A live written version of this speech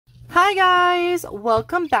Hi guys,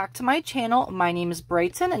 welcome back to my channel. My name is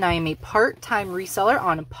Bryten and I am a part-time reseller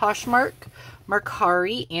on Poshmark,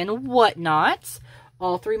 Mercari, and whatnot.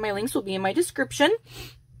 All three of my links will be in my description.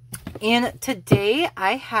 And today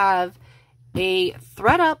I have a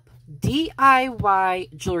Thredup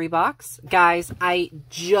DIY jewelry box. Guys, I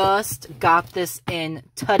just got this in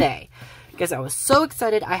today. Guys, I was so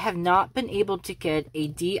excited. I have not been able to get a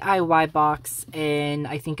DIY box in,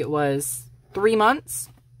 I think it was 3 months.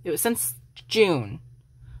 It was since June.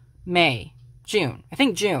 I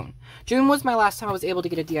think June. June was my last time I was able to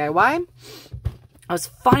get a DIY. I was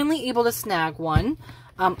finally able to snag one.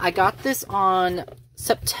 I got this on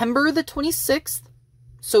September the 26th.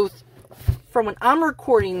 So from when I'm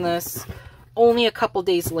recording this, only a couple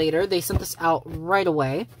days later, they sent this out right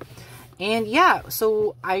away. And yeah,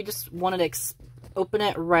 so I just wanted to open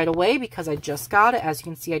it right away because I just got it. As you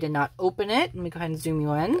can see, I did not open it. Let me go ahead and zoom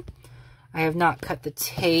you in. I have not cut the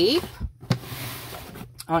tape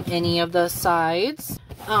on any of the sides.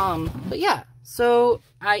 But yeah, so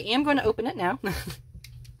I am going to open it now.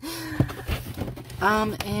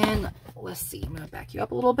 And let's see, I'm going to back you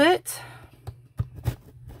up a little bit.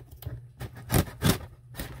 I'm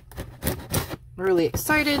really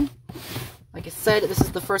excited. Like I said, this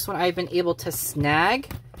is the first one I've been able to snag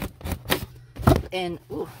in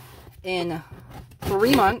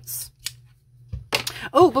 3 months.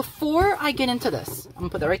 Oh, before I get into this, I'm going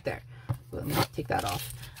to put that right there. Let me take that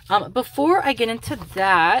off. Before I get into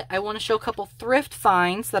that, I want to show a couple thrift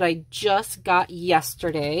finds that I just got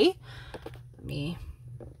yesterday.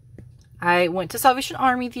 I went to Salvation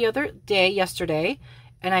Army yesterday,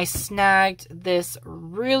 and I snagged this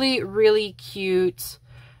really, really cute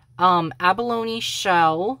abalone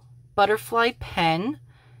shell butterfly pen.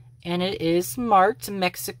 And it is marked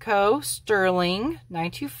Mexico, Sterling,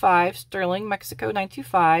 925, Sterling, Mexico,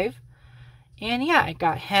 925. And yeah, I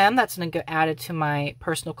got him. That's going to get added to my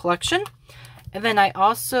personal collection. And then I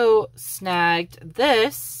also snagged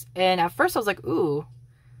this. And at first I was like, ooh,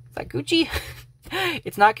 is that Gucci?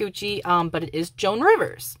 It's not Gucci, but it is Joan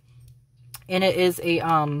Rivers. And it is a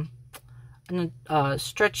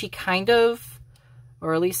stretchy kind of,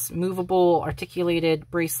 or at least movable,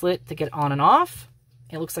 articulated bracelet to get on and off.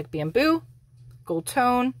 It looks like bamboo, gold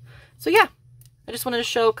tone. So yeah, I just wanted to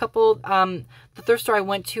show a couple. The thrift store I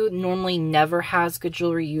went to normally never has good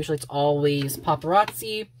jewelry. Usually it's always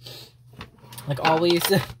paparazzi, like always.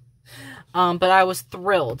 But I was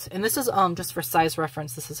thrilled. And this is just for size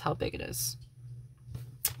reference. This is how big it is.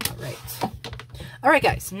 All right,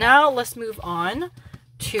 guys. Now let's move on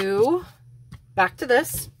to back to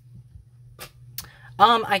this.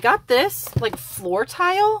 I got this like floor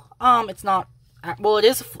tile. It's not. Well,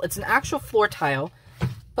 it's an actual floor tile,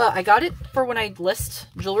 but I got it for when I list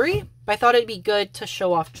jewelry, but I thought it'd be good to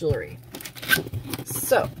show off jewelry.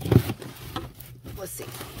 So, let's see.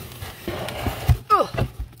 Oh,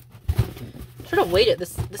 should have weighed it.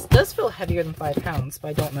 This does feel heavier than 5 pounds, but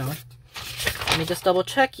I don't know. Let me just double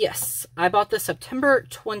check. Yes, I bought this September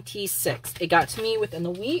 26th. It got to me within the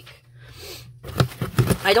week.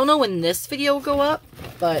 I don't know when this video will go up,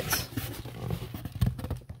 but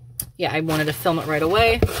yeah, I wanted to film it right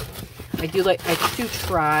away. I do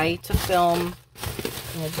try to film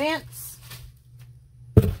in advance.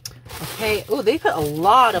 Okay. Oh, they put a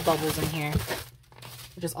lot of bubbles in here,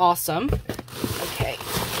 which is awesome. Okay.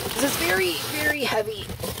 This is very, very heavy.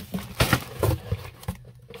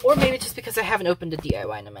 Or maybe it's just because I haven't opened a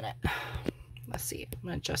DIY in a minute. Let's see. I'm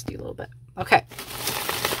going to adjust you a little bit. Okay.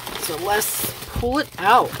 So let's pull it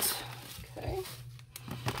out. Okay.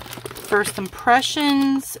 First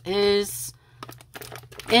impressions is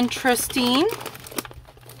interesting.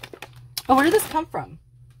 Oh, where did this come from?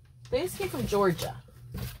 This came from Georgia.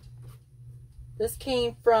 This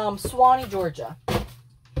came from Swanee, Georgia.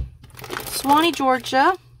 Swanee,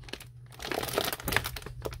 Georgia.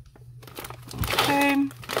 Okay.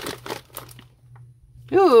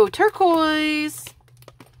 Ooh, turquoise.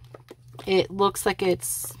 It looks like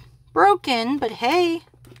it's broken, but hey,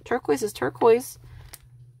 turquoise is turquoise.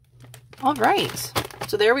 All right,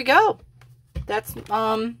 so there we go. That's,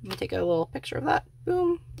 let me take a little picture of that.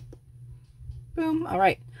 Boom. Boom. All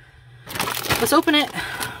right. Let's open it.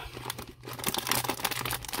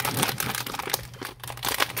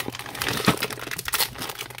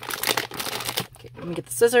 Okay, let me get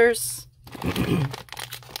the scissors.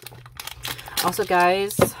 Also,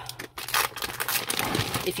 guys,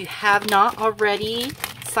 if you have not already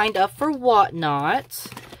signed up for Whatnot,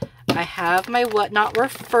 I have my Whatnot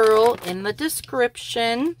referral in the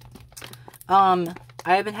description.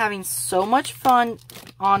 I've been having so much fun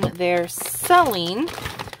on there selling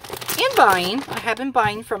and buying. I have been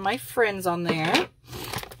buying from my friends on there.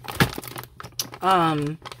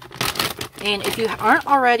 And if you aren't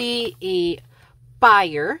already a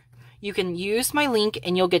buyer, you can use my link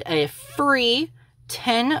and you'll get a free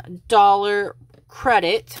 $10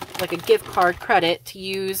 credit, like a gift card credit to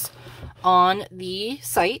use on the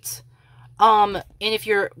site. And if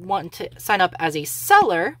you're wanting to sign up as a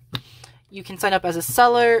seller, you can sign up as a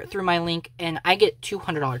seller through my link and I get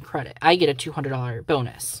 $200 credit. I get a $200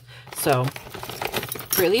 bonus. So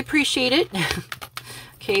really appreciate it.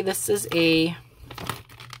 Okay, this is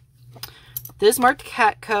marked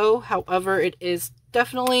Catco. However, it is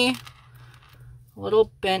definitely a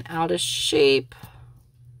little bent out of shape.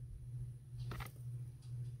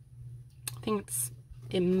 I think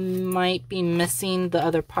it might be missing the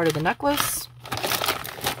other part of the necklace.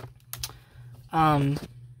 I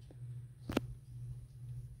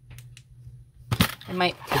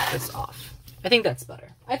might take this off. I think that's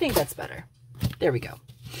better. I think that's better. There we go.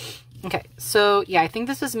 Okay, so yeah, I think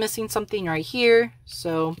this is missing something right here.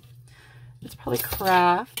 So it's probably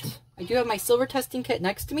craft. I do have my silver testing kit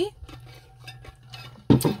next to me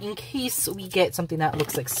in case we get something that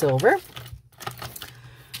looks like silver.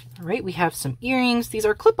 All right, we have some earrings. These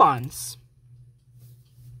are clip-ons.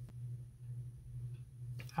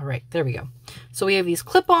 All right, there we go. So we have these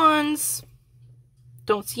clip-ons.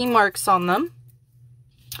 Don't see marks on them.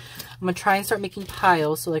 I'm going to try and start making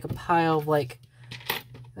piles. So like a pile of like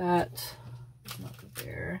that. Not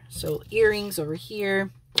there. So earrings over here.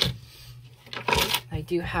 I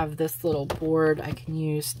do have this little board I can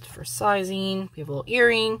use for sizing. We have a little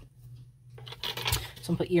earring.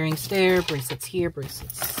 So I'm going to put earrings there, bracelets here,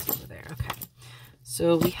 bracelets over there. Okay.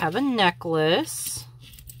 So we have a necklace.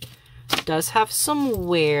 It does have some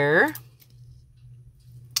wear.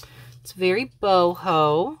 It's very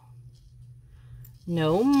boho.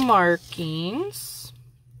 No markings.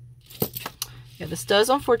 Yeah, this does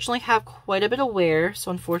unfortunately have quite a bit of wear.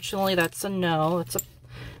 So unfortunately that's a no.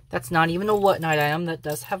 That's not even a whatnot item. That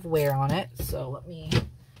does have wear on it. So let me...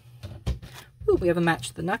 Ooh, we have a match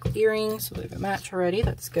to the knuckle earrings. So we have a match already.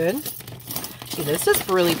 That's good. Okay, this is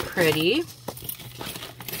really pretty.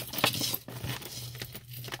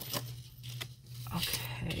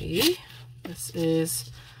 Okay. This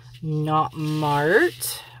is not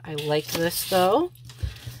marked. I like this though.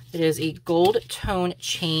 It is a gold tone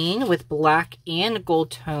chain with black and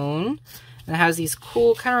gold tone. And it has these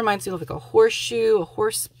cool, kind of reminds me of like a horseshoe, a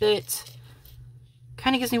horse bit.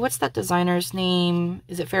 Kind of gives me, what's that designer's name?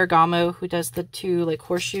 Is it Ferragamo who does the two like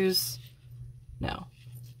horseshoes? No.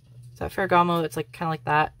 Is that Ferragamo? It's like kind of like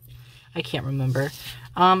that. I can't remember.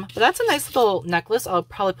 But that's a nice little necklace. I'll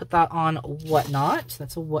probably put that on Whatnot.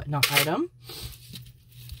 That's a Whatnot item.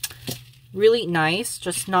 Really nice,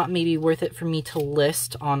 just not maybe worth it for me to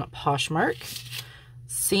list on Poshmark.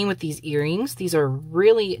 Same with these earrings. These are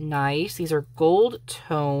really nice. These are gold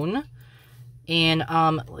tone. And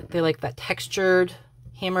they like that textured,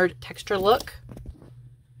 hammered texture look.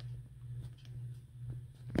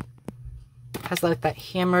 Has like that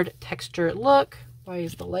hammered texture look. Why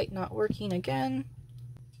is the light not working again?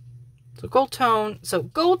 So gold tone. So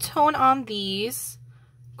gold tone on these.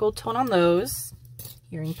 Gold tone on those.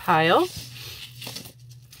 Earring pile.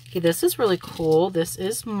 Okay, this is really cool. This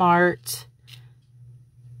is marked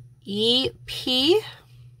EP.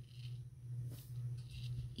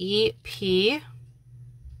 EP.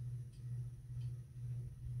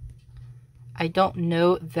 I don't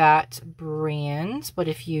know that brand, but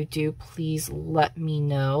if you do, please let me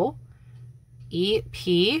know.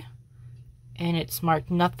 EP. And it's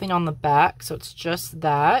marked nothing on the back, so it's just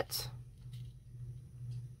that.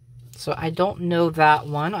 So I don't know that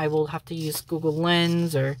one. I will have to use Google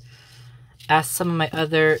Lens or ask some of my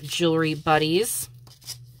other jewelry buddies.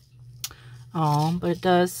 Oh, but it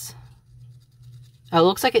does. Oh, it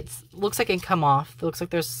looks like it can come off. It looks like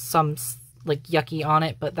there's some like yucky on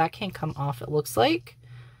it, but that can come off, it looks like.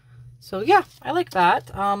 So yeah, I like that.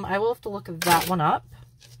 I will have to look that one up.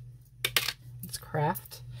 It's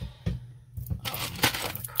craft.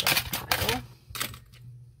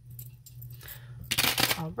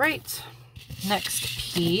 All right,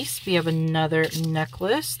 next piece, we have another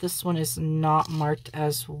necklace. This one is not marked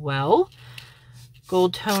as well.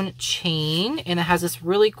 Gold tone chain, and it has this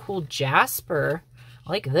really cool jasper.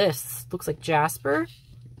 I like this. Looks like jasper.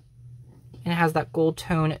 And it has that gold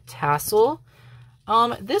tone tassel.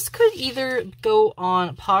 This could either go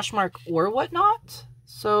on Poshmark or Whatnot.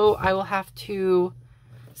 So I will have to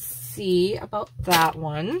see about that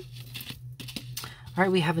one. All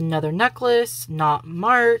right, we have another necklace, not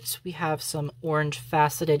marked. We have some orange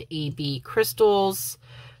faceted AB crystals,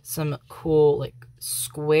 some cool like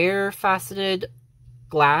square faceted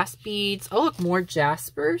glass beads. Oh, look, more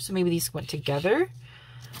jasper. So maybe these went together.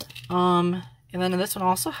 And And then this one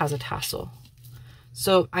also has a tassel.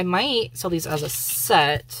 So I might sell these as a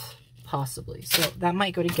set, possibly. So that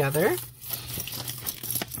might go together.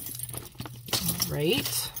 All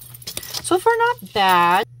right. So far, not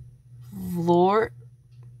bad.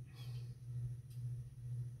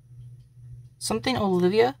 Something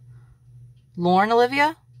Olivia? Lauren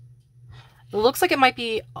Olivia? It looks like it might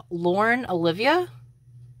be Lauren Olivia.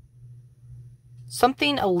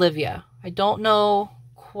 Something Olivia. I don't know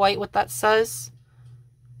quite what that says.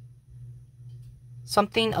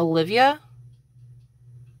 Something Olivia.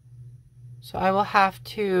 So I will have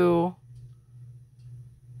to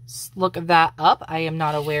look that up. I am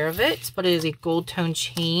not aware of it, but it is a gold tone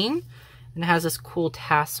chain and it has this cool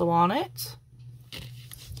tassel on it.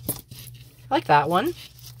 I like that one.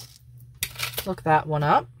 Look that one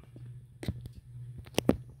up.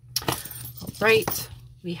 All right,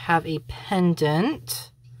 we have a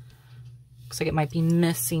pendant. Looks like it might be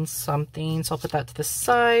missing something, so I'll put that to the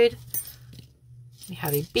side. We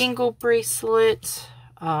have a bangle bracelet.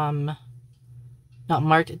 Not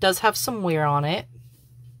marked. It does have some wear on it.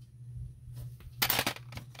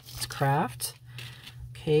 It's craft.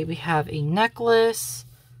 Okay, we have a necklace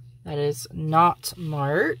that is not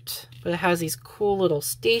marked, but it has these cool little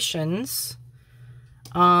stations.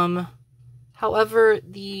 However,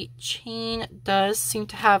 the chain does seem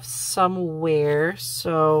to have some wear,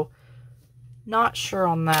 so not sure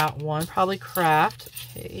on that one. Probably craft.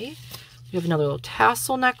 Okay. We have another little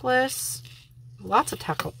tassel necklace. Lots of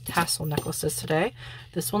tassel necklaces today.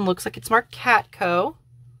 This one looks like it's marked Catco.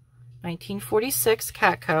 1946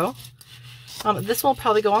 Catco. This one will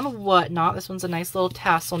probably go on the Whatnot. This one's a nice little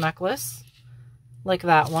tassel necklace. Like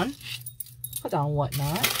that one. Put that on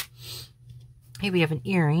Whatnot. Here we have an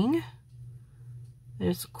earring.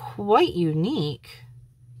 It's quite unique.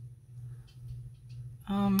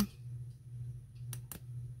 I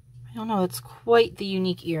don't know. It's quite the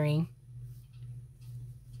unique earring.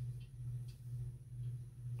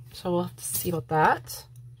 So we'll have to see about that.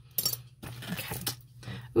 Okay.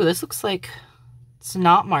 Ooh, this looks like it's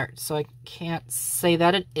not marked, so I can't say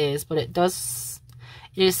that it is, but it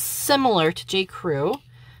is similar to J. Crew.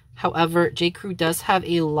 However, J. Crew does have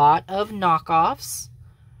a lot of knockoffs.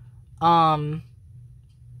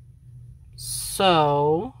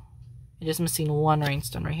 So it is missing one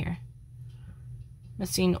rhinestone right here.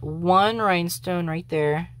 Missing one rhinestone right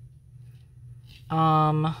there.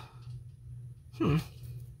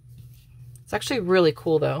 It's actually really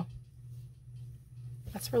cool though.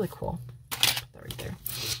 That's really cool. Put that right there.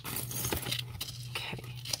 Okay.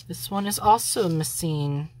 This one is also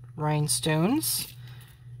missing rhinestones.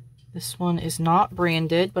 This one is not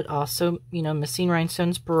branded, but also, you know, missing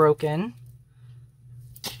rhinestones, broken.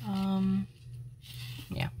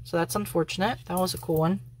 Yeah, so that's unfortunate. That was a cool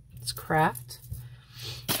one. It's craft.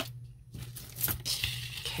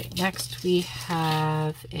 Okay, next we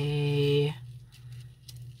have a...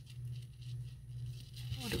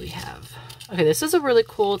 What do we have? Okay, this is a really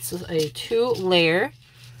cool, it's a 2-layer.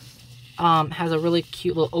 Has a really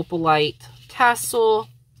cute little opalite tassel.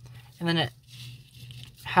 And then it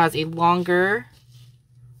has a longer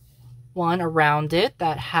one around it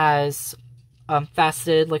that has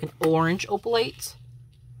faceted like an orange opalite.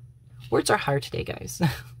 Words are hard today, guys.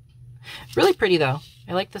 Really pretty though.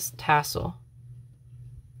 I like this tassel.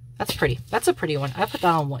 That's pretty. That's a pretty one. I put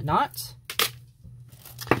that on Whatnot.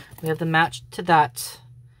 We have the match to that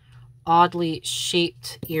oddly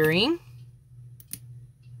shaped earring.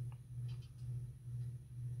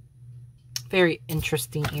 Very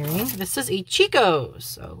interesting earring. This is a Chico's.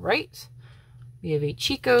 So, right. We have a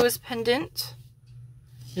Chico's pendant.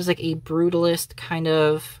 There's like a brutalist kind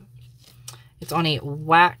of, it's on a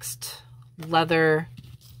waxed leather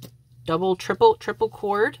triple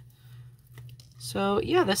cord. So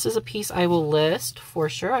yeah, this is a piece I will list for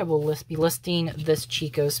sure. I will be listing this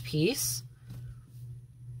Chico's piece.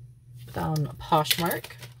 Put that on Poshmark.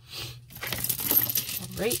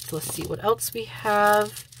 All right, so let's see what else we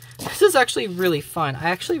have. This is actually really fun. I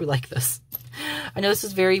actually like this. I know this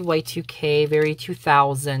is very Y2K, very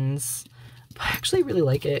 2000s, but I actually really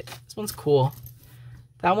like it. This one's cool.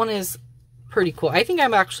 That one is pretty cool. I think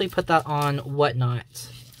I'm actually put that on Whatnot.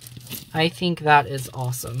 I think that is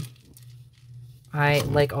awesome. I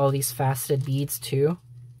like all these faceted beads too.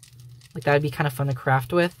 Like that would be kind of fun to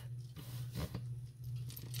craft with.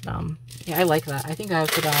 Yeah, I like that. I think I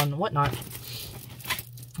would put that on Whatnot.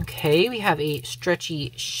 Okay, we have a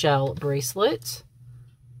stretchy shell bracelet.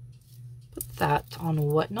 Put that on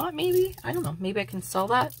Whatnot, maybe? I don't know. Maybe I can sell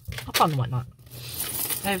that. Up on Whatnot.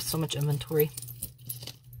 I have so much inventory.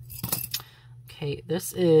 Okay,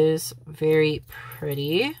 this is very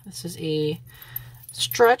pretty. This is a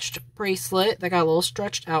stretched bracelet that got a little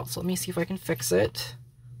stretched out. So let me see if I can fix it.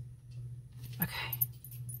 Okay.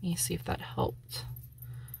 Let me see if that helped.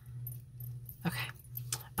 Okay.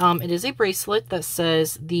 It is a bracelet that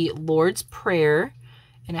says the Lord's Prayer,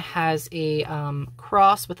 and it has a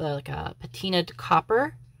cross with like a patinaed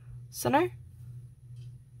copper center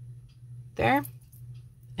there,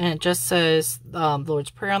 and it just says the Lord's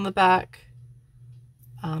Prayer on the back.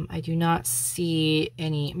 I do not see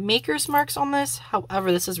any maker's marks on this.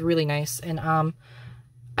 However, this is really nice, and I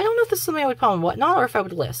don't know if this is something I would put on Whatnot or if I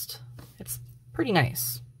would list. It's pretty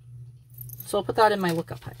nice. So I'll put that in my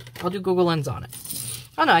lookup. I'll do Google Lens on it.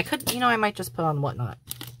 Oh no, I could, I might just put on Whatnot.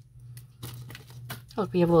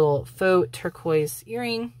 Look, we have a little faux turquoise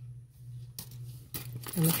earring.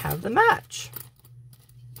 And we have the match.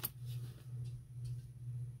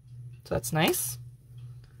 So that's nice.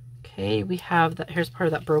 Okay, we have that. Here's part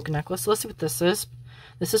of that broken necklace. So let's see what this is.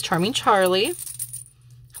 This is Charming Charlie.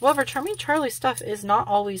 However, Charming Charlie stuff is not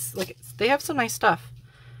always, like, they have some nice stuff.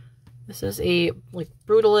 This is a, like,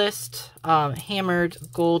 Brutalist, hammered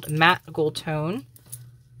gold, matte gold tone.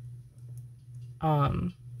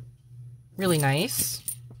 Really nice.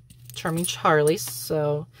 Charming Charlie.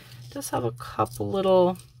 So, it does have a couple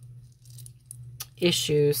little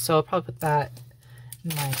issues. So, I'll probably put that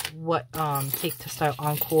in my Take to Style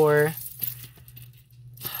Encore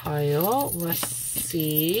pile. Let's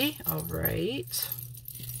see. All right.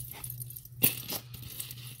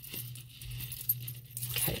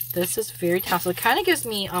 Okay, this is very tassel. It kind of gives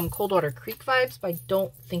me Coldwater Creek vibes, but I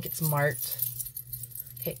don't think it's marked.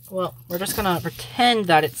 Okay, well, we're just gonna pretend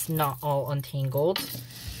that it's not all untangled.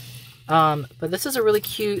 But this is a really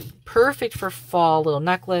cute, perfect for fall little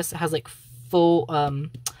necklace. It has like full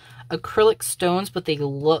acrylic stones, but they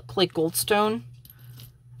look like gold stone.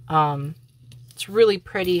 It's really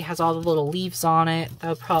pretty. Has all the little leaves on it.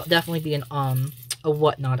 That would definitely be a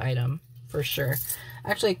Whatnot item for sure.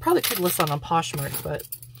 Actually, I probably could list that on Poshmark, but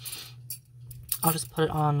I'll just put it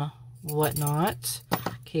on Whatnot.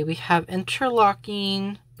 Okay, we have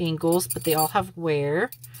interlocking bangles, but they all have wear,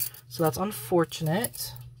 so that's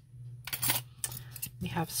unfortunate. We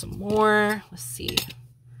have some more. Let's see.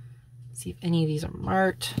 See if any of these are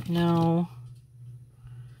marked. No.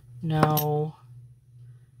 No.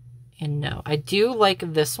 And no. I do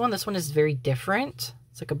like this one. This one is very different.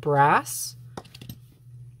 It's like a brass.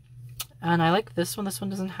 And I like this one. This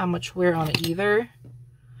one doesn't have much wear on it either.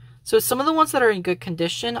 So some of the ones that are in good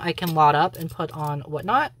condition, I can lot up and put on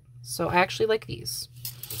Whatnot. So I actually like these.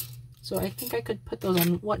 So I think I could put those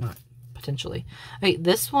on Whatnot, potentially. Okay,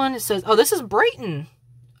 this one, it says, oh, this is Bryten.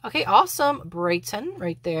 Okay, awesome. Bryten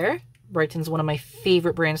right there. Bryten's one of my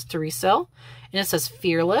favorite brands to resell. And it says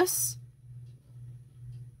Fearless.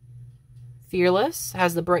 Fearless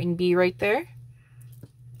has the Bryten B right there.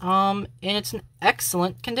 And it's in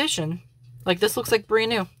excellent condition. Like, this looks like brand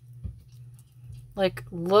new. Like,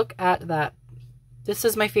 look at that. This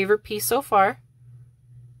is my favorite piece so far.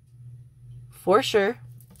 For sure.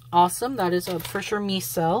 Awesome. That is for sure me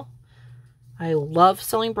sell. I love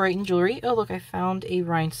selling Bryten jewelry. Oh, look, I found a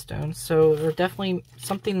rhinestone. So, they're definitely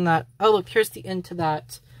something that... Oh, look, here's the end to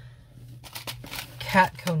that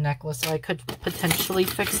Catco necklace. So I could potentially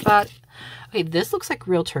fix that. Okay, this looks like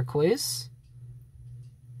real turquoise.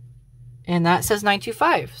 And that says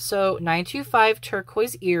 925. So, 925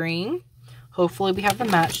 turquoise earring. Hopefully we have the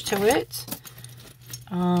match to it.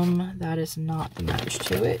 That is not the match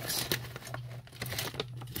to it.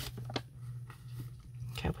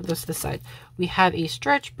 Okay, I'll put this to the side. We have a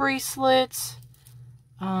stretch bracelet.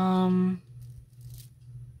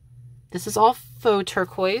 This is all faux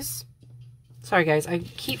turquoise. Sorry guys, I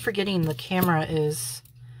keep forgetting the camera is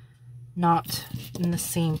not in the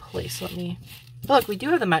same place. Let me... Oh, look, we do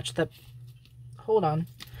have the match that... Hold on.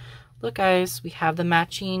 Look guys, we have the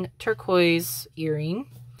matching turquoise earring.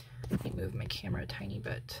 Let me move my camera a tiny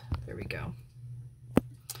bit. There we go.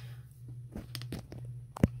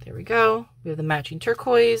 There we go. We have the matching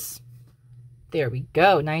turquoise. There we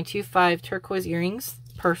go. 925 turquoise earrings.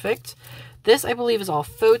 Perfect. This, I believe, is all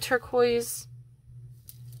faux turquoise.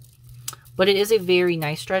 But it is a very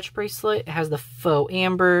nice stretch bracelet. It has the faux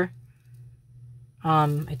amber.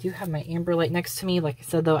 I do have my amber light next to me. Like I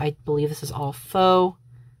said, though, I believe this is all faux.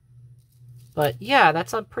 But yeah,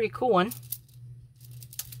 that's a pretty cool one.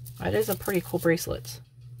 That is a pretty cool bracelet.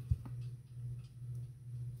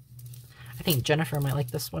 I think Jennifer might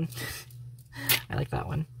like this one. I like that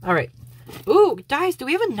one. All right. Ooh, guys, do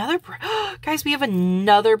we have another... Guys, we have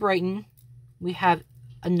another Bryten. We have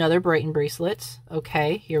another Bryten bracelet.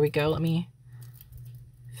 Okay, here we go. Let me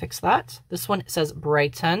fix that. This one says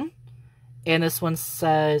Bryten. And this one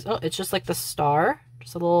says... Oh, it's just like the star.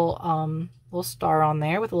 Just a little little star on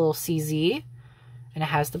there with a little CZ. And it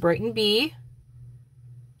has the Brighten B.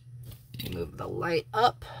 Move the light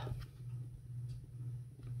up.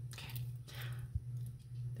 Okay.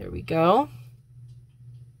 There we go.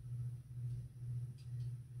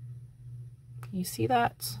 Can you see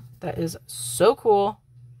that? That is so cool.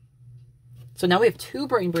 So now we have 2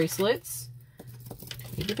 Brighten bracelets.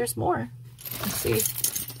 Maybe there's more. Let's see.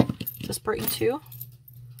 Just Brighten 2.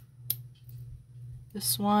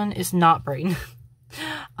 This one is not Brighten.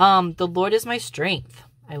 The Lord is my strength.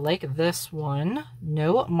 I like this one.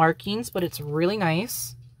 No markings, but it's really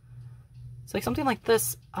nice. It's like something like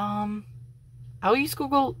this. I'll use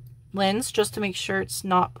Google Lens just to make sure it's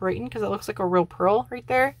not Brighten because it looks like a real pearl right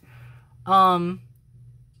there. But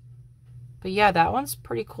yeah, that one's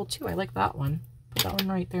pretty cool too. I like that one. Put that one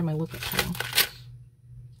right there in my look pile.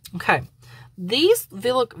 Okay. These,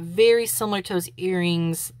 they look very similar to those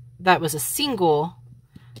earrings that was a single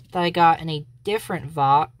that I got in a different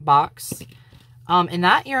box. And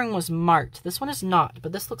that earring was marked. This one is not,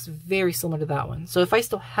 but this looks very similar to that one. So if I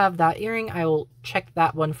still have that earring, I will check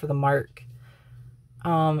that one for the mark.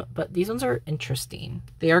 But these ones are interesting.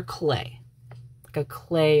 They are clay. Like a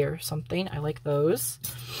clay or something. I like those.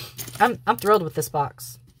 I'm thrilled with this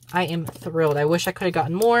box. I am thrilled. I wish I could have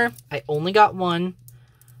gotten more. I only got one.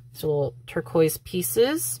 So little turquoise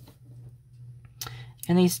pieces.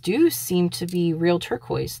 And these do seem to be real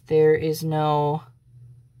turquoise. There is no,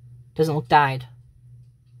 doesn't look dyed.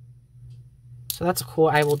 So that's cool.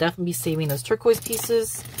 I will definitely be saving those turquoise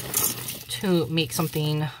pieces to make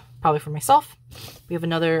something probably for myself. We have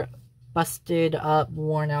another busted up,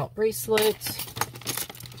 worn out bracelet.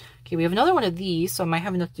 Okay, we have another one of these, so I might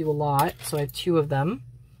have enough to do a lot. So I have 2 of them.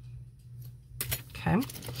 Okay.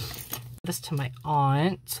 This to my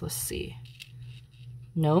aunt. Let's see.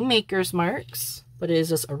 No maker's marks, but it is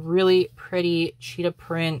just a really pretty cheetah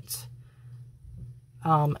print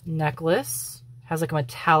necklace. Has like a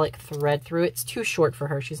metallic thread through it. It's too short for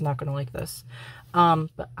her. She's not going to like this.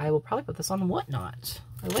 But I will probably put this on Whatnot.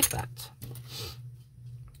 I like that.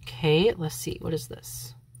 Okay, let's see. What is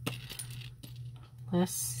this?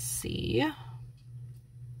 Let's see.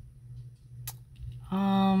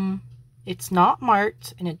 It's not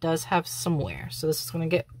marked, and it does have some wear. So this is going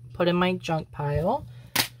to get put in my junk pile.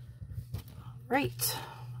 Right.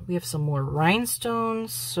 We have some more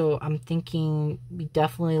rhinestones, so I'm thinking we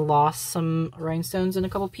definitely lost some rhinestones in a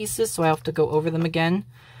couple pieces, so I have to go over them again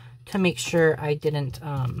to make sure I didn't,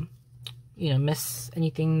 you know, miss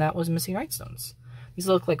anything that was missing rhinestones. These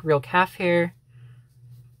look like real calf hair,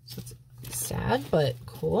 so it's sad, but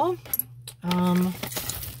cool.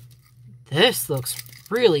 This looks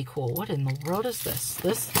really cool. What in the world is this?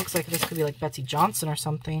 This looks like this could be like Betsy Johnson or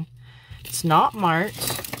something. It's not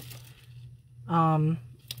marked.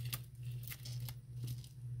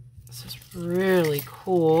 This is really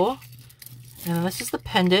cool. And this is the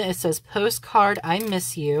pendant. It says, postcard, I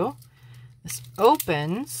miss you. This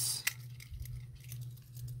opens.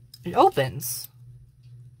 It opens.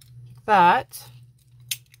 Like that.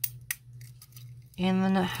 And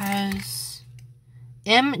then it has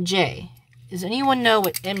MJ. Does anyone know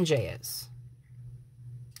what MJ is?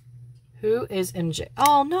 Who is MJ?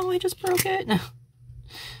 Oh no, I just broke it. Well,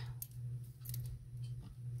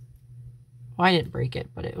 I didn't break it,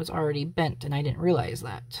 but it was already bent and I didn't realize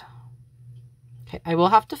that. Okay, I will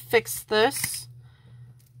have to fix this.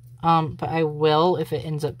 But I will if it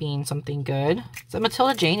ends up being something good. Is that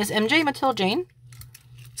Matilda Jane? Is MJ Matilda Jane?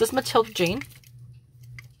 Is this Matilda Jane?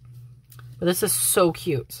 But this is so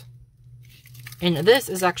cute. And this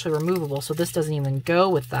is actually removable, so this doesn't even go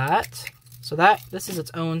with that. So this is its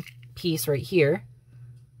own piece right here.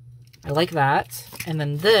 I like that. And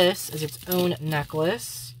then this is its own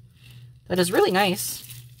necklace. That is really nice.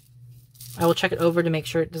 I will check it over to make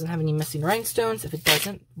sure it doesn't have any missing rhinestones. If it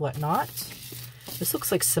doesn't, Whatnot. This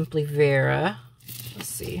looks like Simply Vera. Let's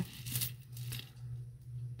see.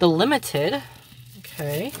 The Limited.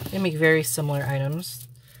 Okay. They make very similar items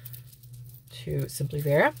to Simply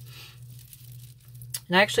Vera.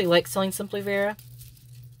 And I actually like selling Simply Vera.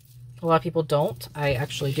 A lot of people don't. I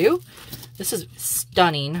actually do. This is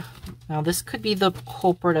stunning. Now, this could be the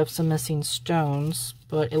culprit of some missing stones,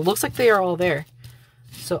 but it looks like they are all there.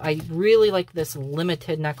 So I really like this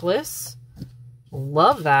limited necklace.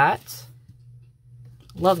 Love that.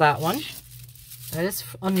 Love that one. That is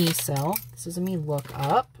a me sell. This is a me look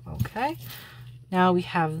up. Okay. Now we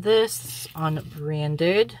have this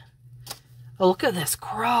unbranded. Oh, look at this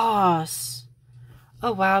cross.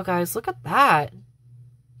 Oh, wow, guys. Look at that.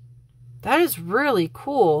 That is really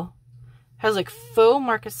cool. Has like faux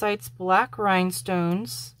marcasites, black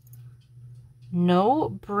rhinestones. No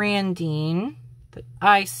branding that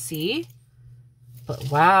I see. But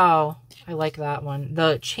wow, I like that one.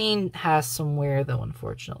 The chain has some wear though,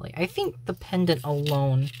 unfortunately. I think the pendant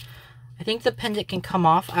alone, I think the pendant can come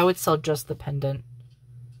off. I would sell just the pendant.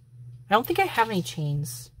 I don't think I have any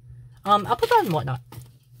chains. I'll put that in Whatnot.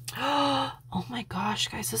 Oh my gosh,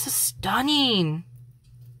 guys, this is stunning.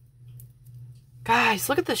 Guys,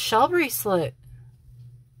 look at the shell bracelet.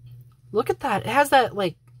 Look at that. It has that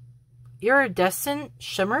like iridescent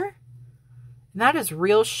shimmer. And that is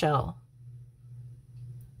real shell.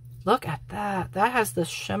 Look at that. That has the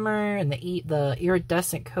shimmer and the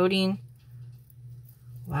iridescent coating.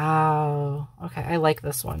 Wow. Okay, I like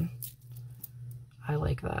this one. I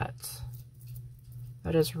like that.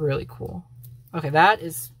 That is really cool. Okay, that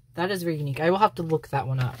is very unique. I will have to look that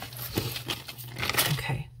one up.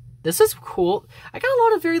 Okay. This is cool. I got a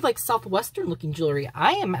lot of very like Southwestern looking jewelry.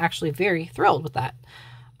 I am actually very thrilled with that.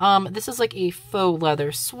 This is like a faux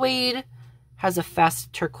leather suede. Has a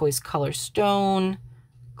fast turquoise color stone.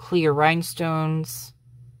 Clear rhinestones.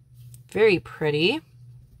 Very pretty.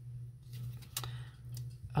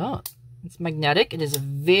 Oh, it's magnetic. It is a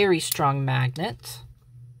very strong magnet.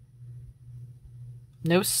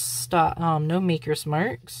 No maker's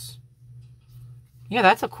marks. Yeah,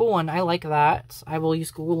 that's a cool one. I like that. I will use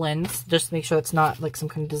Google Lens just to make sure it's not like some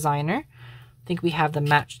kind of designer. I think we have the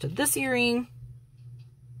match to this earring.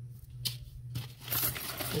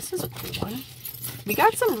 This is a cool one. We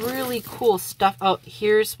got some really cool stuff. Oh,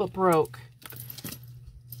 here's what broke.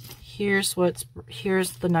 Here's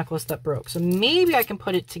the necklace that broke. So maybe I can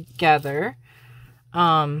put it together.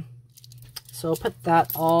 So I'll put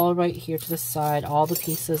that all right here to the side. All the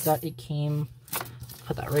pieces that it came.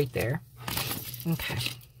 Put that right there. Okay.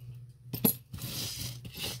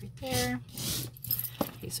 Right there.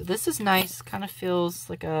 Okay, so this is nice. Kind of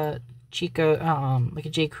feels like a Chico, like a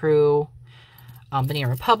J. Crew, Banana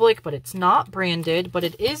Republic, but it's not branded, but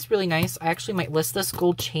it is really nice. I actually might list this.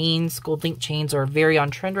 Gold chains, gold link chains are very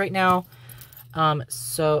on trend right now.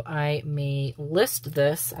 So I may list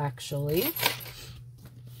this actually.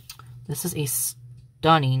 This is a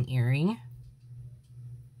stunning earring.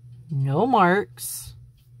 No marks,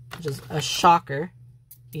 which is a shocker.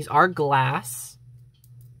 These are glass.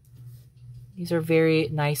 These are very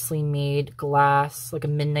nicely made glass, like a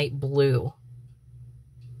midnight blue.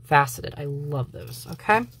 Faceted. I love those.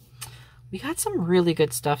 Okay. We got some really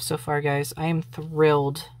good stuff so far, guys. I am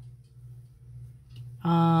thrilled.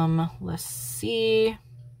 Let's see.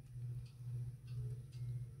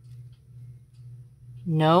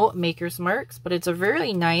 No maker's marks, but it's a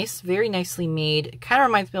very nice, very nicely made. It kind of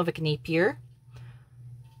reminds me of like a Napier.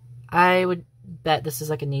 I would bet this is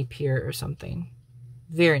like a Napier or something.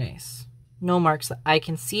 Very nice. No marks that I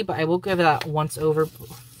can see, but I will give that once over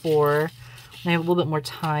before I have a little bit more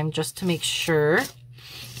time just to make sure.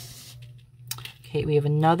 Okay, we have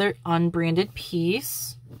another unbranded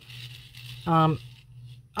piece. Oh,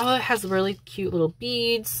 it has really cute little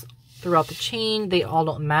beads throughout the chain. They all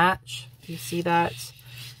don't match. You see that?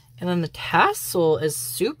 And then the tassel is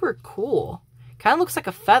super cool. Kind of looks like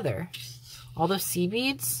a feather. All those sea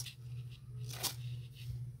beads.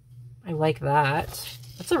 I like that.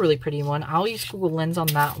 That's a really pretty one. I'll use Google Lens on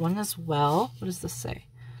that one as well. What does this say?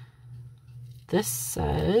 This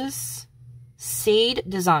says Sade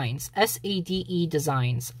Designs. S-A-D-E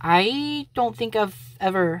Designs. I don't think I've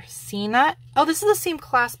ever seen that. Oh, this is the same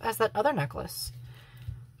clasp as that other necklace.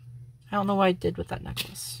 I don't know what I did with that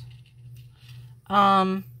necklace.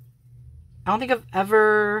 I don't think I've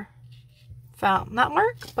ever found that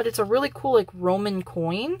mark, but it's a really cool like Roman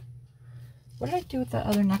coin. What did I do with that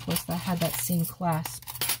other necklace that had that same clasp?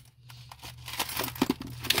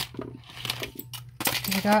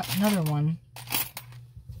 I got another one.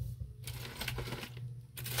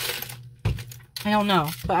 I don't know,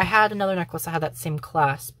 but I had another necklace that had that same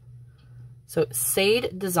clasp. So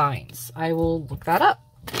Sade Designs. I will look that up.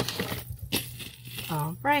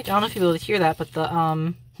 All right. I don't know if you'll be able to hear that, but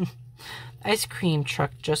the ice cream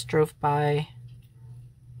truck just drove by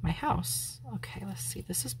my house. Okay, let's see.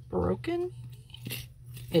 This is broken.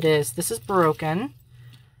 It is. This is broken.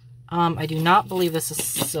 I do not believe this is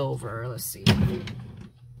silver. Let's see.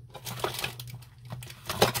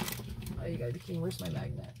 Oh, you gotta be kidding. Where's my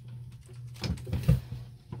magnet?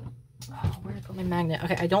 Oh, where did I put my magnet?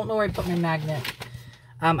 Okay, I don't know where I put my magnet.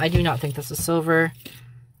 I do not think this is silver.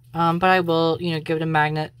 But I will, you know, give it a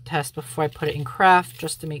magnet test before I put it in craft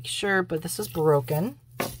just to make sure. But this is broken.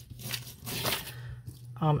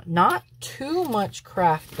 Not too much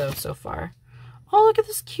craft though so far. Oh, look at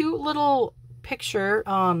this cute little picture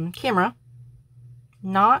camera.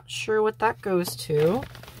 Not sure what that goes to.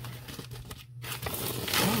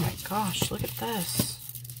 Oh my gosh, look at this.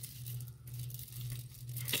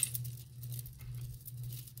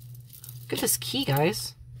 Look at this key,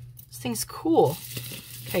 guys. This thing's cool.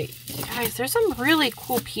 Okay, guys, there's some really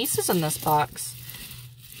cool pieces in this box.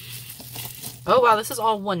 Oh, wow, this is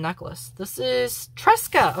all one necklace. This is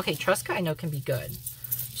Tresca. Okay, Tresca I know can be good.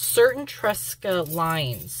 Certain Tresca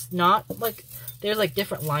lines, not like, there's like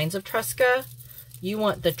different lines of Tresca. You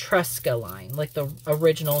want the Tresca line, like the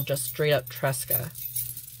original, just straight up Tresca.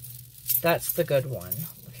 That's the good one.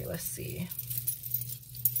 Okay, let's see.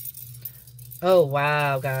 Oh,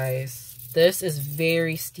 wow, guys. This is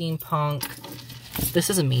very steampunk. This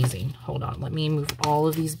is amazing. Hold on. Let me move all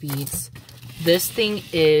of these beads. This thing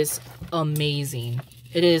is amazing.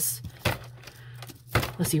 It is,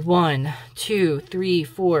 let's see, 1, 2, 3,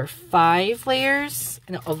 4, 5 layers.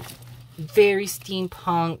 And a very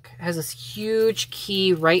steampunk. It has this huge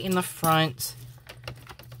key right in the front.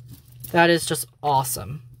 That is just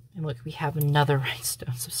awesome. And look, we have another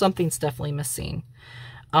rhinestone. So something's definitely missing.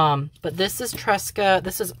 But this is Tresca.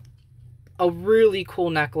 This is a really cool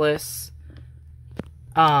necklace.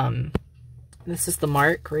 This is the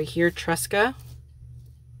mark right here, Tresca.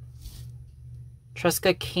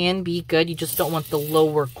 Tresca can be good. You just don't want the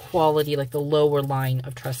lower quality, like the lower line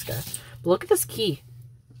of Tresca. But look at this key.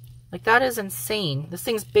 Like, that is insane. This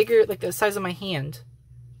thing's bigger, like the size of my hand.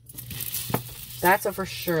 That's a for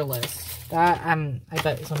sure list. That, I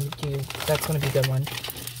bet that's gonna be a good one.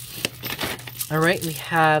 All right, we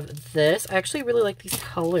have this. I actually really like these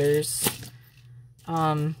colors.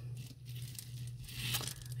 I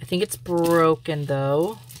think it's broken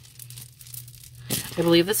though. I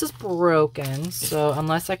believe this is broken, so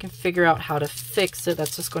unless I can figure out how to fix it,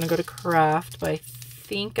 that's just going to go to craft, but I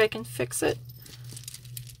think I can fix it.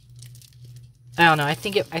 I don't know. I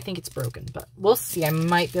think it's broken, but we'll see. I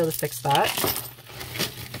might be able to fix that.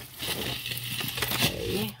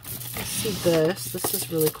 Okay. Let's see this. This is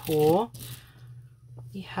really cool.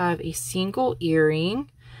 We have a single earring.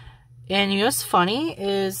 And you know what's funny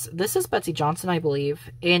is this is Betsy Johnson, I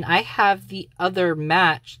believe. And I have the other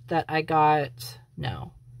match that I got.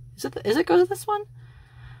 No. Is it go to this one?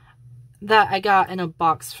 That I got in a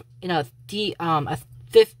box, in a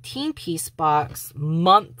 15-piece box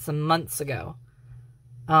months and months ago.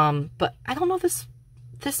 But I don't know if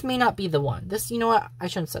this may not be the one. This, you know what? I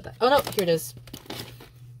shouldn't have said that. Oh no, here it is.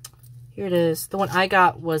 Here it is. The one I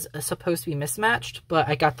got was supposed to be mismatched, but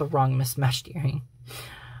I got the wrong mismatched earring.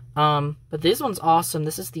 But this one's awesome.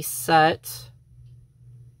 This is the set.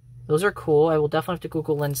 Those are cool. I will definitely have to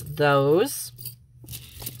Google Lens those.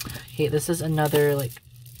 Okay, this is another like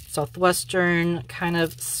Southwestern kind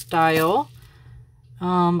of style.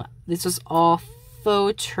 This is all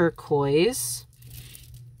faux turquoise.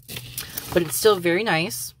 But it's still very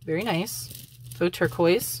nice. Very nice. Faux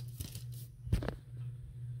turquoise.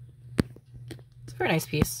 It's a very nice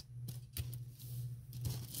piece.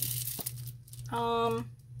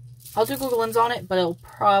 I'll do Google Lens on it, but it'll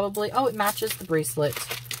probably... Oh, it matches the bracelet.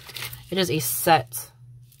 It is a set.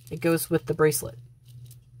 It goes with the bracelet.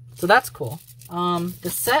 So that's cool. The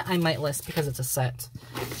set I might list because it's a set.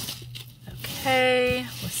 Okay.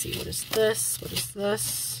 Let's see. What is this? What is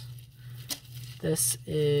this? This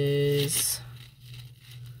is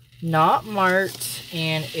not marked,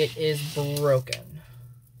 and it is broken.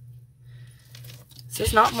 This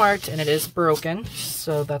is not marked, and it is broken,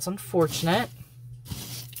 so that's unfortunate.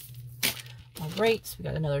 All right, so we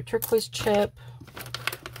got another turquoise chip.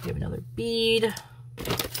 We have another bead.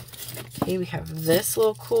 Okay, we have this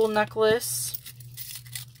little cool necklace.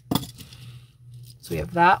 So we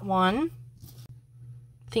have that one.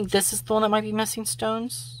 I think this is the one that might be missing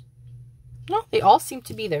stones. No, they all seem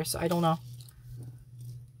to be there, so I don't know.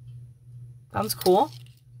 Sounds cool.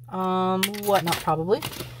 What? Not probably.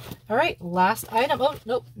 All right, last item. Oh,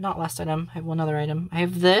 nope, not last item. I have one other item. I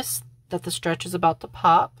have this that the stretch is about to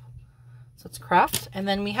pop. So it's craft. And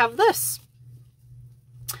then we have this.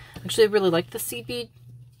 Actually, I really like the seed bead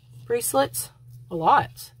bracelet a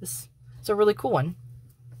lot. This is a really cool one.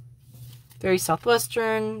 Very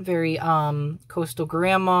Southwestern, very coastal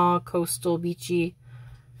grandma, coastal beachy.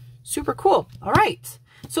 Super cool. All right.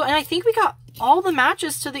 So, and I think we got all the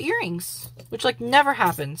matches to the earrings, which like never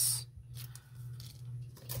happens.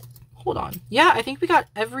 Hold on. Yeah, I think we got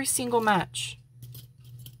every single match.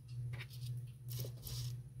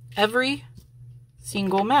 Every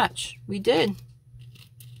single match. We did.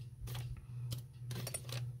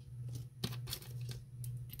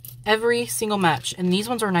 Every single match. And these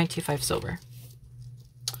ones are 925 silver.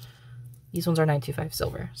 These ones are 925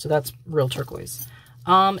 silver. So that's real turquoise.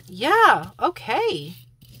 Yeah. Okay.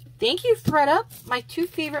 Thank you, Thredup. My two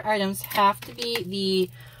favorite items have to be the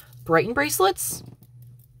Bryten bracelets.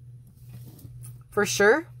 For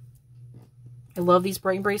sure. I love these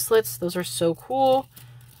Bryten bracelets. Those are so cool.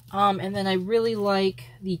 And then I really like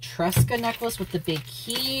the Tresca necklace with the big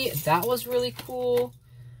key. That was really cool.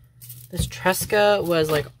 This Tresca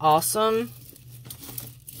was like awesome.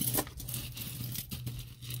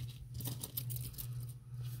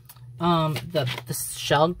 The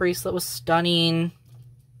shell bracelet was stunning.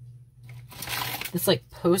 This like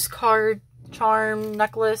postcard charm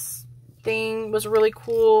necklace thing was really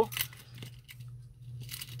cool.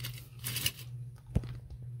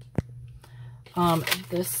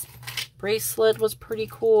 This bracelet was pretty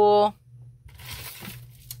cool.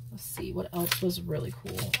 Let's see what else was really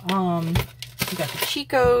cool. We got the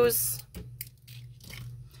Chicos.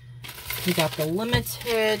 We got the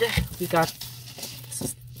limited. We got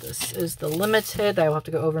this is the limited. I will have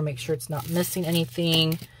to go over and make sure it's not missing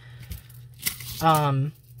anything.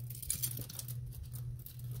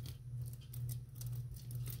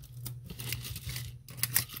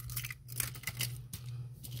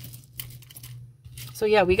 So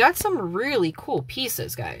yeah, we got some really cool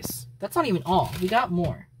pieces, guys. That's not even all. We got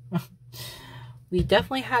more. We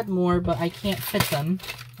definitely had more, but I can't fit them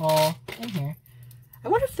all in here. I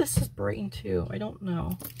wonder if this is Brighten too. I don't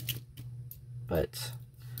know. But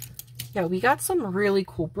yeah, we got some really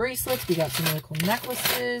cool bracelets. We got some really cool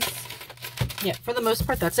necklaces. Yeah, for the most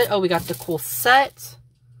part, that's it. Oh, we got the cool set.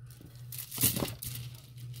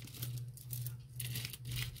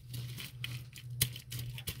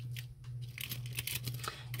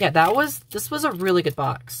 Yeah, this was a really good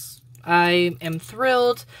box. I am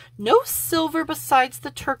thrilled. No silver besides the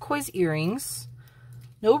turquoise earrings.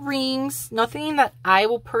 No rings. Nothing that I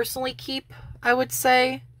will personally keep, I would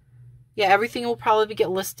say. Yeah, everything will probably get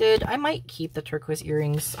listed. I might keep the turquoise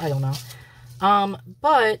earrings. I don't know.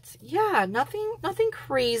 But yeah, nothing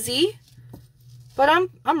crazy. But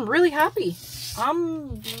I'm really happy.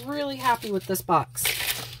 I'm really happy with this box.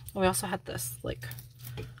 Oh, we also had this like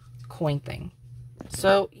coin thing.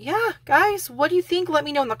 So yeah, guys, what do you think? Let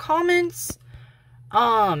me know in the comments.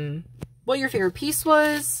 What your favorite piece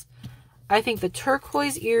was. I think the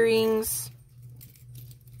turquoise earrings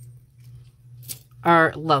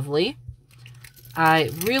are lovely.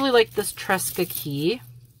 I really like this Tresca key.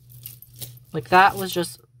 Like, that was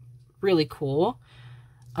just really cool.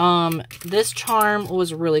 This charm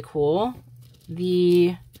was really cool.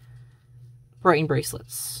 The Brighten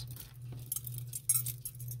bracelets.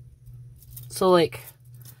 So, like,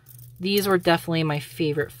 these were definitely my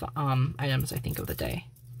favorite items, I think, of the day.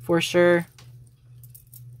 For sure.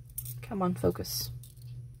 Come on, focus.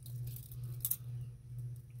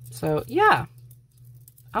 So, yeah.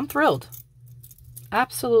 I'm thrilled.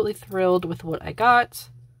 Absolutely thrilled with what I got.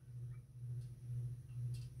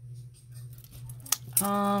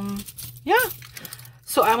 Yeah.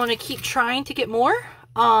 So, I want to keep trying to get more.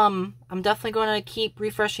 I'm definitely going to keep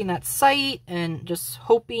refreshing that site and just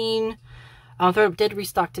hoping. Thredup did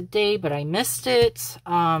restock today, but I missed it.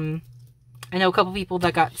 I know a couple people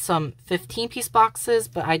that got some 15-piece boxes,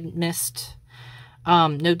 but I missed.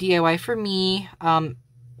 No DIY for me. I'm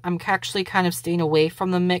actually kind of staying away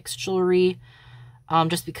from the mixed jewelry,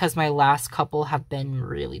 just because my last couple have been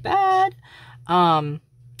really bad.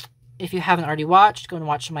 If you haven't already watched, go and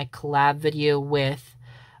watch my collab video with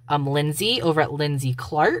Lindsay over at Lindsay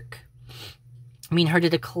Clark. Me and her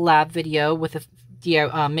did a collab video with a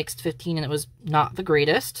mixed 15, and it was not the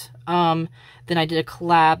greatest. Then I did a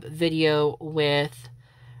collab video with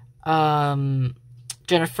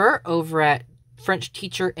Jennifer over at French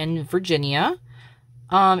Teacher in Virginia.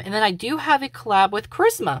 And then I do have a collab with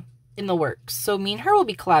Charisma in the works. So me and her will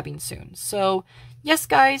be collabing soon. So yes,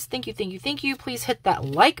 guys, thank you, thank you, thank you. Please hit that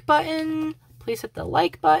like button. Please hit the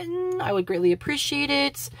like button. I would greatly appreciate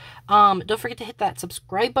it. Don't forget to hit that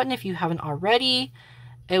subscribe button if you haven't already.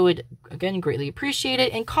 I would, again, greatly appreciate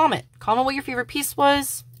it. And comment. Comment what your favorite piece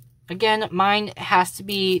was. Again, mine has to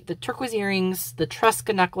be the turquoise earrings, the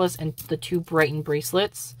Tresca necklace, and the 2 Brighten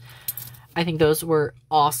bracelets. I think those were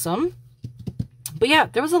awesome. But yeah,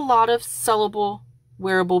 there was a lot of sellable,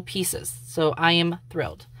 wearable pieces. So I am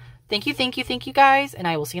thrilled. Thank you, thank you, thank you, guys. And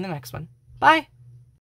I will see you in the next one. Bye.